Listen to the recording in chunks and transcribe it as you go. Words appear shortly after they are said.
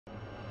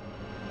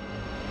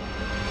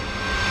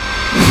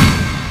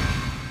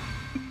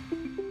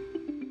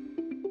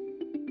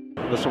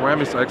The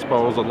Ceramics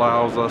Expos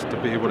allows us to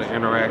be able to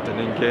interact and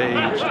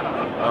engage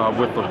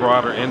with the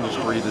broader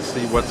industry to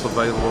see what's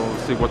available,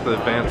 to see what the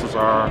advances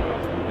are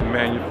in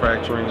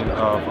manufacturing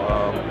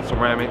of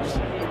ceramics.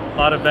 A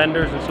lot of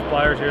vendors and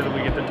suppliers here that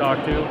we get to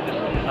talk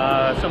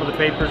to. Some of the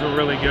papers were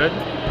really good,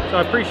 so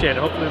I appreciate it.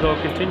 Hopefully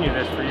they'll continue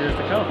this for years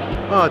to come.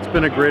 Oh, it's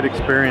been a great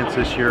experience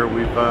this year.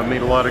 We've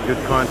made a lot of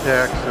good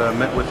contacts,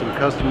 met with some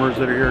customers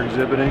that are here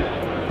exhibiting,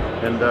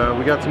 and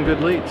we got some good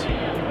leads.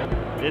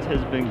 It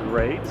has been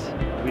great.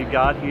 We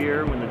got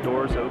here when the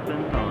doors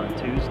opened on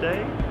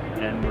Tuesday,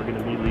 and we're going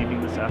to be leaving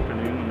this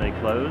afternoon when they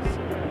close.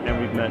 And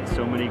we've met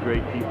so many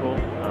great people,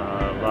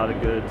 a lot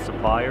of good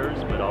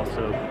suppliers, but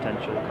also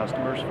potential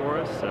customers for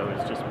us. So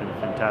it's just been a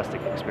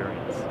fantastic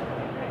experience.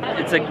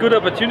 It's a good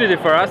opportunity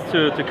for us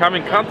to come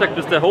in contact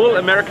with the whole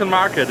American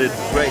market.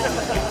 It's great.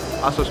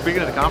 Also,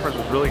 speaking of the conference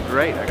was really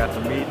great. I got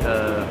to meet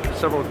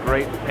several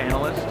great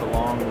panelists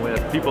along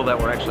with people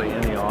that were actually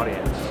in the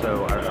audience.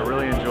 So I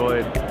really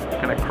enjoyed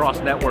kind of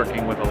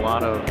cross-networking with a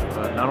lot of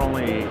not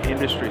only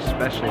industry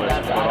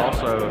specialists, but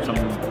also some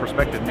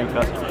prospective new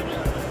customers.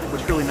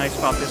 What's really nice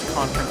about this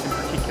conference in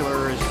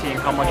particular is seeing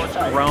how much it's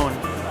grown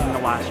in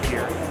the last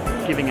year,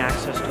 giving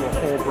access to a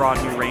whole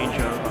broad new range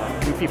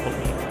of new people to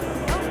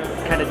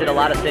meet. Kind of did a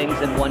lot of things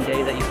in one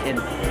day that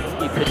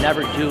you could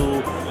never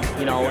do,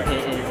 you know,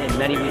 in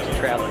many weeks of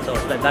traveling. So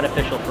it's been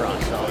beneficial for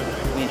us.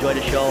 So we enjoyed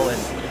the show,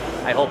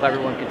 and I hope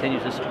everyone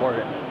continues to support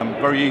it.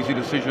 Very easy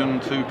decision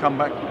to come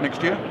back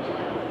next year.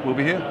 We'll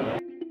be here.